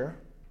put here,"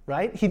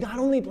 right? He not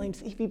only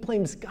blames Eve, he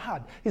blames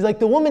God. He's like,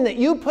 "The woman that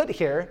you put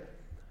here,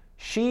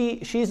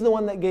 she's the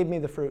one that gave me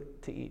the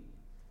fruit to eat.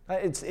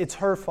 It's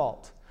her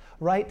fault,"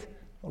 right?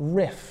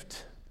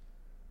 Rift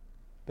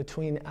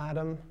between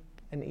Adam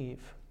and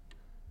Eve,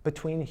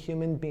 between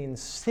human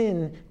beings.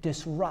 Sin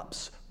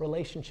disrupts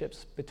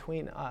relationships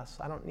between us.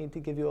 I don't need to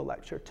give you a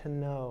lecture to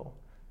know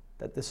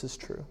that this is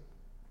true.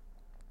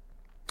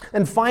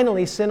 And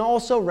finally, sin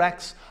also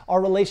wrecks our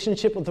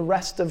relationship with the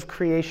rest of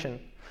creation.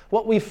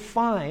 What we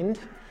find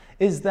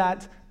is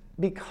that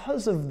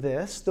because of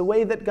this, the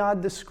way that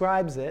God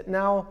describes it,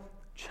 now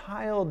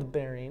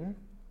childbearing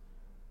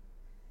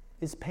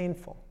is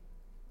painful.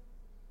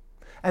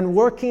 And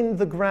working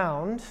the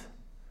ground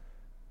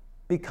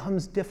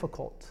becomes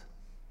difficult.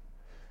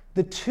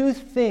 the two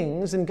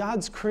things in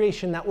God's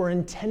creation that were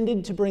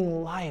intended to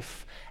bring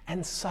life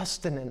and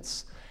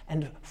sustenance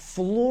and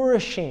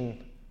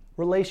flourishing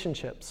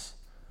relationships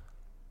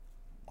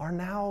are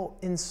now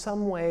in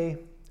some way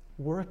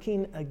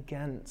working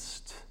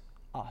against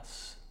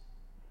us.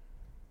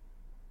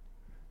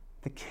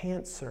 The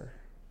cancer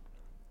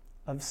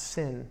of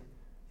sin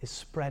is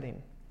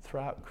spreading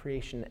throughout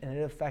creation, and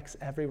it affects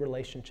every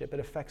relationship. It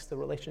affects the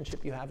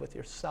relationship you have with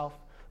yourself,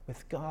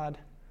 with God,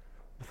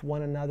 with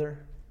one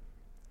another,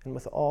 and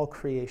with all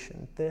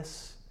creation.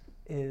 This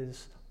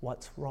is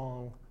what's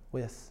wrong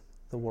with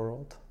the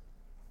world.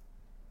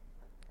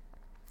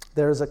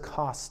 There's a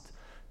cost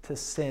to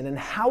sin, and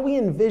how we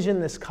envision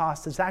this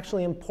cost is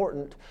actually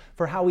important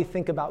for how we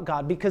think about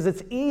God, because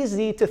it's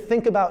easy to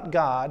think about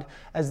God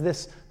as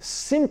this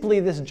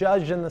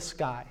judge in the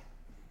sky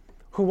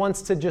who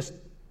wants to just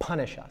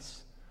punish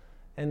us.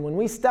 And when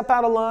we step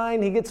out of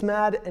line, he gets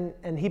mad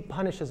and he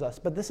punishes us.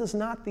 But this is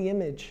not the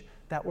image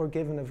that we're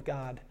given of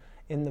God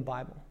in the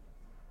Bible.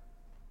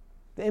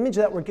 The image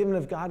that we're given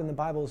of God in the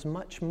Bible is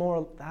much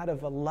more that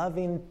of a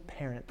loving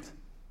parent,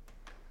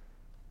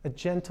 a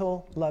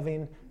gentle,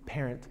 loving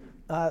parent.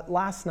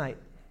 Last night,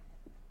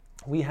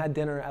 we had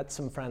dinner at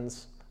some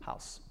friend's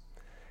house.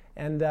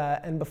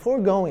 And before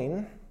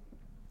going,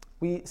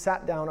 we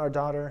sat down, our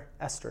daughter,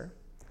 Esther,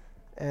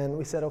 and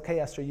we said, okay,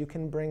 Esther, you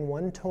can bring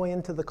one toy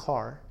into the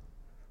car,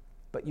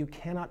 but you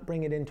cannot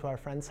bring it into our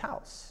friend's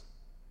house.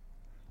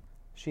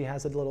 She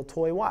has a little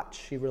toy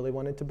watch. She really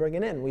wanted to bring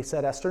it in. We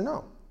said, Esther,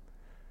 no.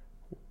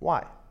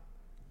 Why?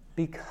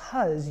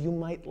 Because you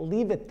might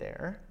leave it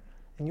there,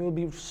 and you will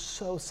be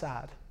so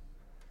sad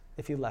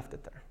if you left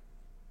it there.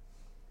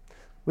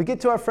 We get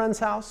to our friend's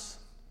house.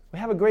 We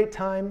have a great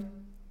time.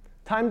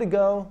 Time to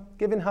go,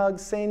 giving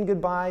hugs, saying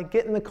goodbye,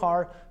 get in the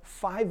car.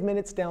 5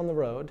 minutes down the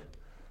road,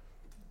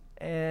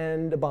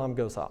 and a bomb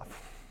goes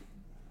off.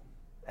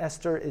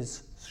 Esther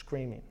is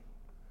screaming.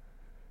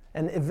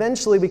 And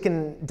eventually we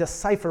can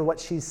decipher what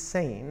she's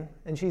saying.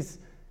 And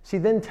she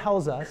then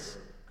tells us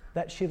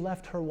that she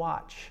left her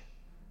watch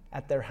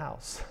at their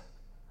house.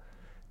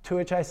 To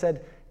which I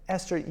said,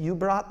 Esther, you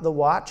brought the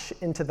watch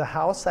into the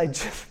house?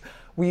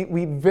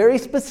 We very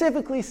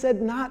specifically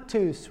said not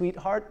to,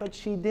 sweetheart, but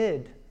she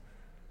did.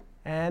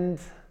 And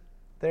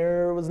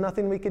there was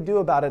nothing we could do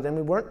about it. And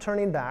we weren't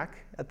turning back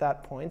at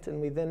that point. And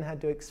we then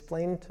had to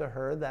explain to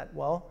her that,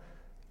 well,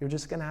 you're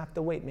just going to have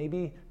to wait.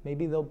 Maybe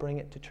they'll bring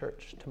it to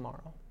church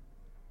tomorrow.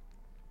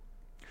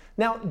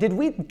 Now, did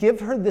we give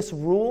her this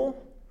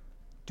rule?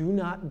 Do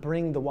not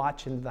bring the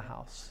watch into the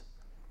house.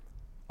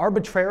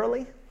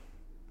 Arbitrarily?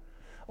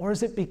 Or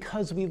is it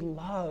because we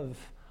love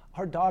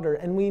our daughter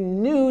and we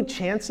knew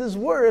chances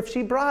were if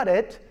she brought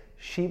it,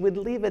 she would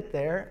leave it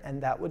there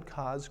and that would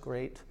cause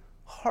great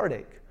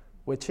heartache,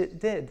 which it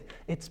did.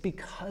 It's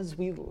because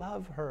we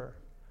love her.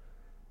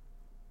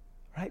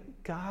 Right?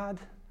 God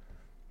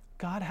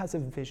has a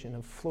vision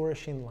of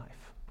flourishing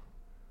life.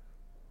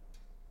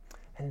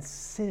 And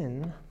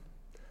sin,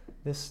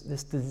 this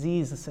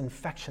disease, this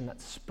infection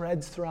that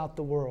spreads throughout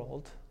the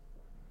world,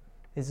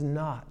 is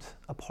not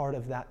a part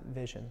of that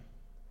vision.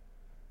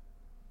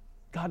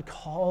 God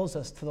calls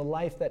us to the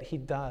life that he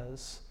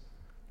does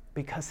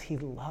because he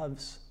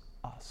loves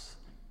us.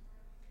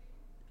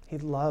 He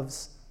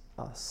loves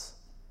us.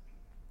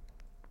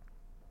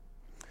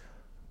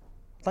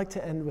 I'd like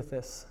to end with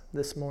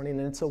this morning,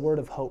 and it's a word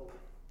of hope.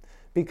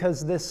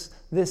 Because this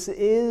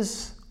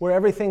is where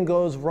everything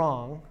goes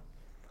wrong,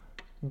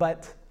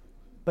 but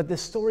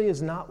this story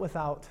is not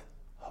without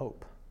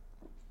hope.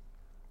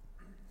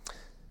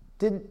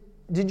 Did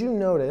you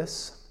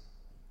notice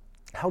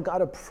how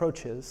God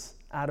approaches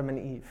Adam and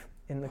Eve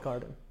in the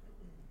garden?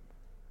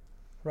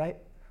 Right?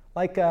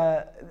 Like,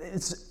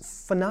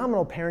 it's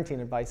phenomenal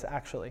parenting advice,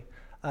 actually,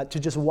 to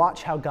just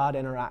watch how God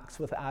interacts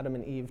with Adam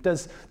and Eve.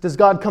 Does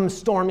God come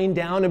storming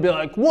down and be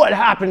like, what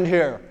happened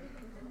here?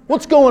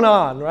 What's going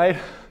on, right?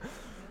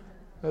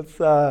 That's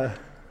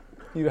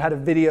you had a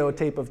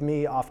videotape of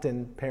me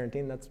often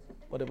parenting. That's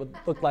what it would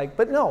look like.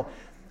 But no,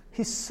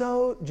 he's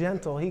so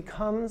gentle. He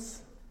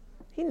comes,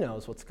 he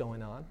knows what's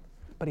going on,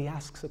 but he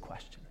asks a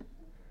question.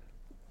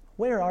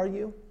 Where are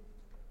you?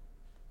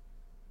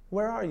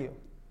 Where are you?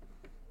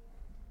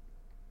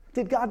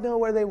 Did God know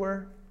where they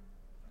were?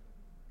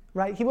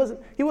 Right? He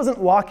wasn't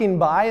walking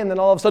by and then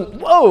all of a sudden,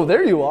 whoa,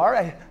 there you are.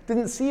 I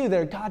didn't see you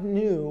there. God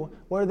knew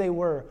where they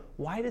were.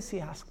 Why does he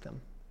ask them?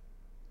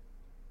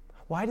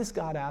 Why does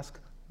God ask,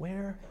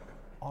 where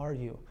are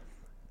you?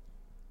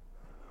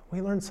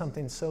 We learned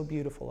something so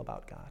beautiful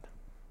about God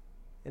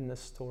in this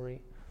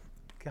story.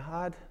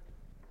 God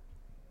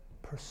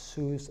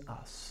pursues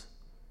us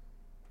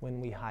when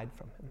we hide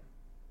from him.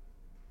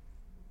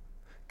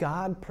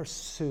 God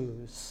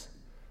pursues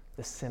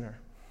the sinner.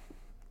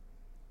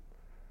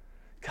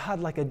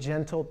 God, like a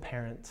gentle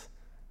parent,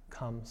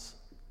 comes.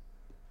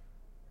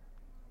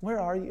 Where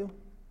are you?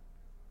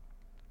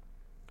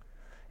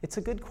 It's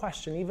a good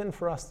question, even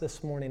for us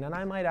this morning. And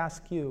I might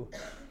ask you,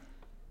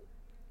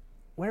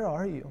 where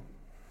are you?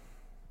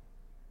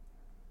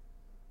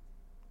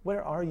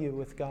 Where are you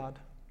with God?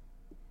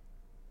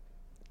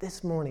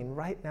 this morning,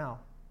 right now.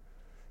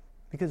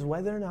 Because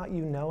whether or not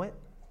you know it,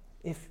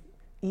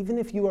 even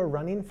if you are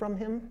running from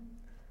him,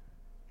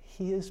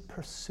 he is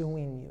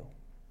pursuing you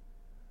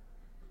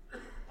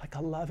like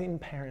a loving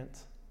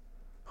parent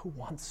who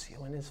wants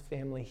you in his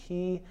family.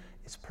 He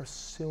is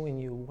pursuing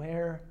you.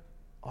 Where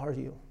are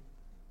you?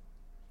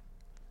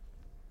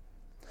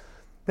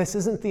 This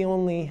isn't the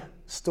only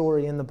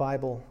story in the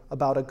Bible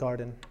about a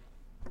garden.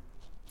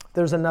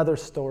 There's another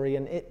story,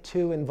 and it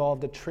too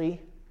involved a tree.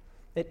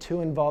 It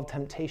too involved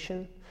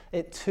temptation.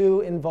 It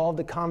too involved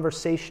a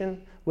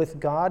conversation with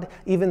God,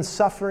 even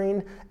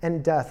suffering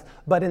and death.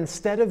 But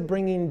instead of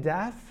bringing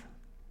death,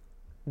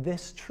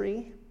 this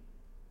tree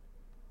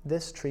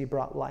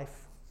brought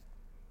life.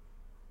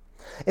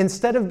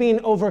 Instead of being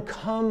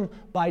overcome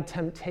by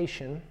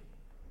temptation,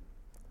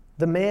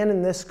 the man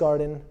in this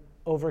garden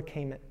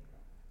overcame it.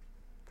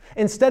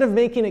 Instead of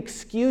making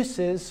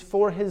excuses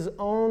for his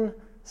own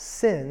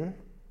sin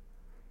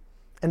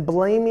and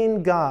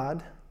blaming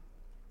God,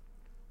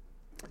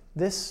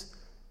 this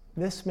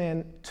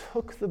man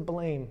took the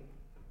blame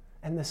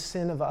and the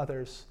sin of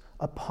others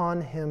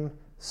upon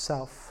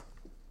himself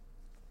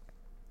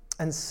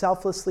and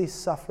selflessly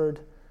suffered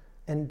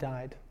and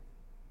died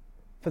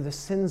for the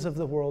sins of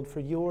the world, for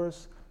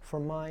yours, for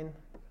mine.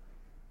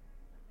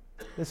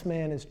 This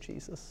man is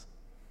Jesus.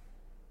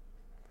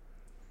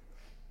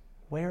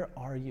 Where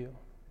are you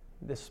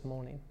this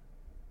morning?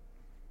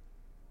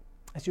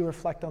 As you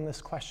reflect on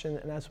this question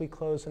and as we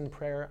close in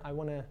prayer, I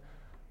want to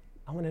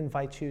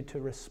invite you to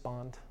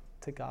respond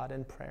to God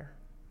in prayer.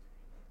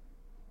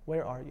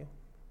 Where are you?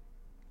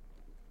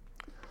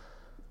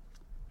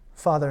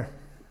 Father,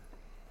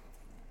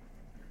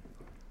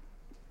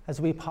 as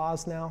we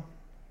pause now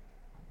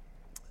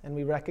and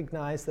we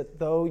recognize that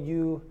though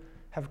you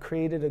have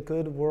created a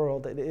good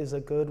world, it is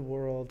a good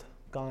world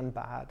gone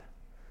bad.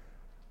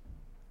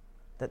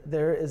 That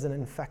there is an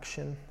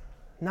infection,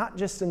 not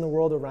just in the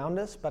world around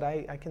us, but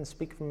I can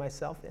speak for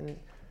myself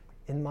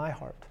in my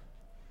heart,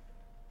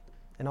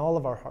 in all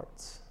of our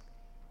hearts.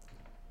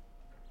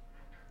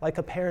 Like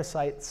a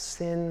parasite,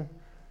 sin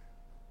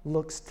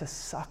looks to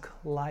suck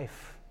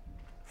life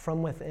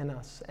from within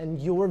us. And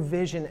your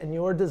vision and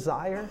your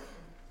desire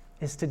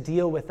is to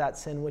deal with that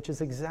sin, which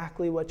is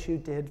exactly what you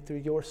did through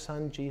your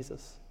Son,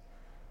 Jesus.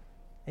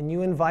 And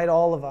you invite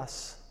all of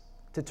us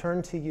to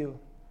turn to you,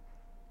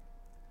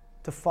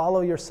 to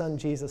follow your Son,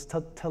 Jesus,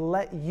 to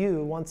let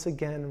you once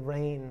again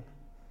reign,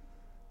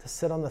 to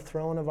sit on the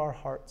throne of our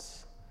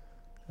hearts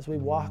as we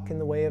walk in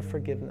the way of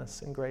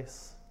forgiveness and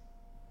grace.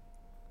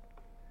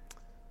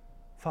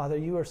 Father,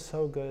 you are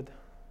so good.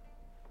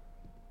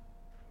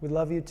 We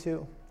love you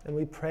too, and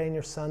we pray in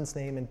your Son's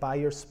name and by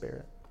your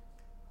Spirit.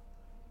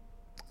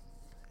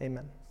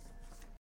 Amen.